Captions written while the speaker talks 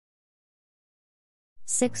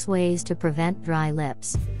6 ways to prevent dry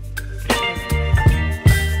lips.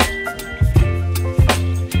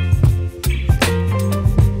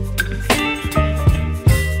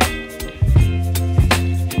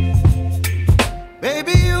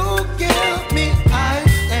 Baby, you give me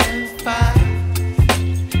ice and fire.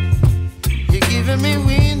 You're giving me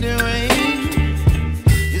wind and rain.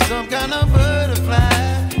 You're some kind of butterfly.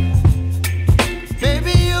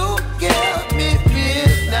 Baby, you give me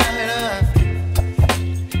midnight.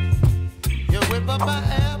 You whip up my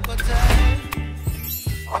appetite.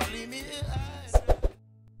 Leave me ice.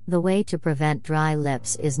 The way to prevent dry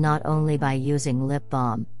lips is not only by using lip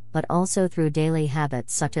balm, but also through daily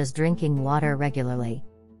habits such as drinking water regularly.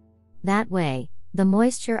 That way, the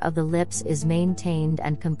moisture of the lips is maintained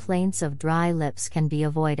and complaints of dry lips can be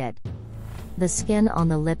avoided. The skin on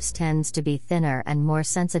the lips tends to be thinner and more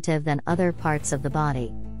sensitive than other parts of the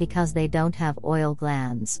body, because they don't have oil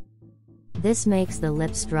glands. This makes the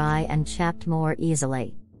lips dry and chapped more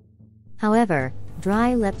easily. However,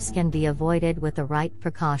 dry lips can be avoided with the right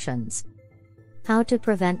precautions. How to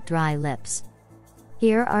prevent dry lips?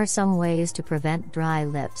 Here are some ways to prevent dry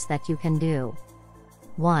lips that you can do.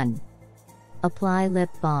 1. Apply lip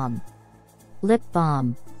balm. Lip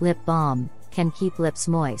balm can keep lips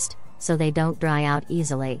moist, so they don't dry out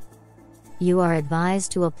easily. You are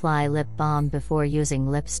advised to apply lip balm before using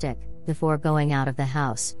lipstick, before going out of the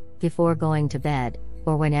house, before going to bed,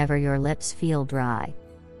 or whenever your lips feel dry.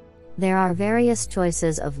 There are various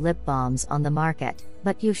choices of lip balms on the market,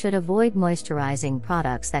 but you should avoid moisturizing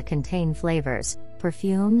products that contain flavors,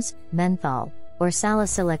 perfumes, menthol, or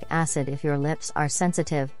salicylic acid if your lips are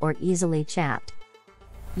sensitive or easily chapped.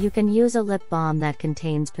 You can use a lip balm that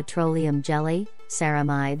contains petroleum jelly,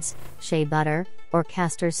 ceramides, shea butter, or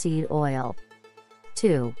castor seed oil.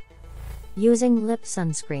 2. Using lip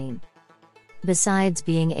sunscreen. Besides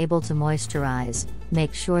being able to moisturize,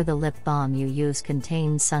 make sure the lip balm you use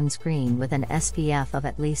contains sunscreen with an SPF of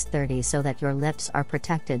at least 30 so that your lips are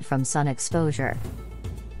protected from sun exposure.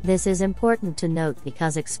 This is important to note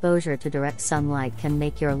because exposure to direct sunlight can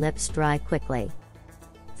make your lips dry quickly.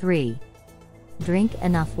 3. Drink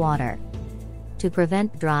enough water. To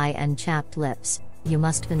prevent dry and chapped lips, you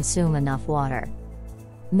must consume enough water.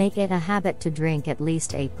 Make it a habit to drink at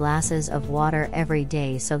least 8 glasses of water every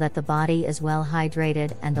day so that the body is well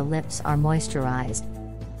hydrated and the lips are moisturized.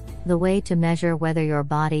 The way to measure whether your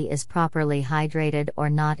body is properly hydrated or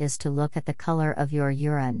not is to look at the color of your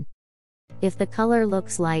urine. If the color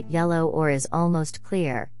looks light yellow or is almost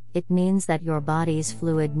clear, it means that your body's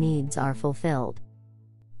fluid needs are fulfilled.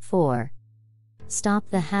 4. Stop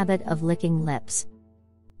the habit of licking lips.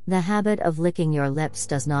 The habit of licking your lips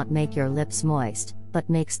does not make your lips moist, but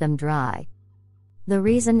makes them dry. The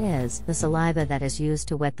reason is, the saliva that is used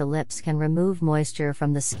to wet the lips can remove moisture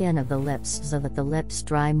from the skin of the lips so that the lips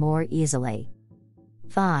dry more easily.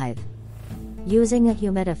 5. Using a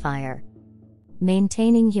humidifier.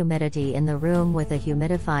 Maintaining humidity in the room with a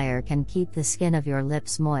humidifier can keep the skin of your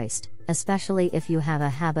lips moist, especially if you have a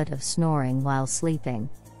habit of snoring while sleeping.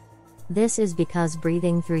 This is because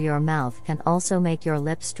breathing through your mouth can also make your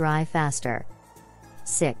lips dry faster.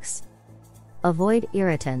 6. Avoid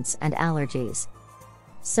irritants and allergies.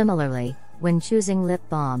 Similarly, when choosing lip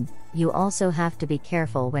balm, you also have to be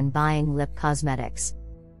careful when buying lip cosmetics.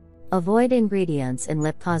 Avoid ingredients in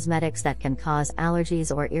lip cosmetics that can cause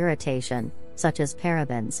allergies or irritation, such as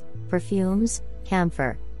parabens, perfumes,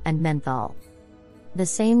 camphor, and menthol. The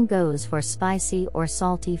same goes for spicy or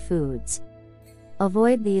salty foods.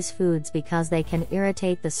 Avoid these foods because they can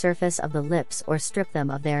irritate the surface of the lips or strip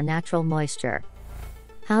them of their natural moisture.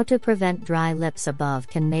 How to prevent dry lips above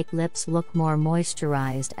can make lips look more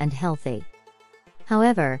moisturized and healthy.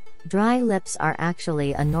 However, dry lips are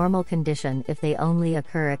actually a normal condition if they only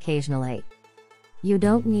occur occasionally. You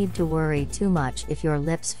don't need to worry too much if your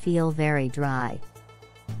lips feel very dry.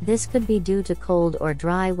 This could be due to cold or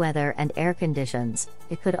dry weather and air conditions.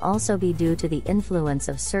 It could also be due to the influence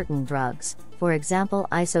of certain drugs, for example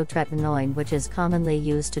isotretinoin, which is commonly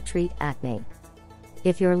used to treat acne.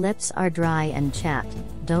 If your lips are dry and chapped,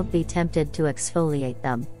 don't be tempted to exfoliate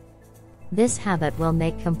them. This habit will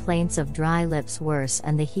make complaints of dry lips worse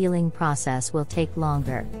and the healing process will take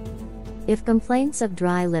longer. If complaints of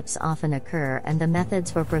dry lips often occur and the methods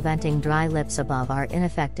for preventing dry lips above are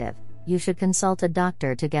ineffective, you should consult a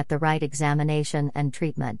doctor to get the right examination and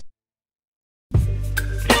treatment.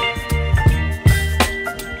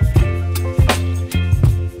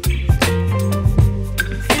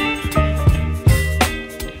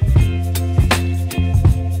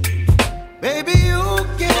 Baby, you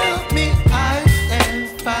give me ice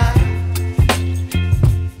and fire.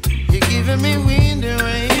 You're giving me wind and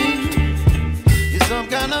rain. You're some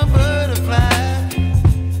kind of butterfly.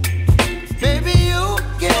 Baby, you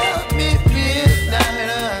give me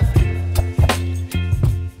midnight.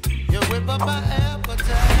 You whip up my ass.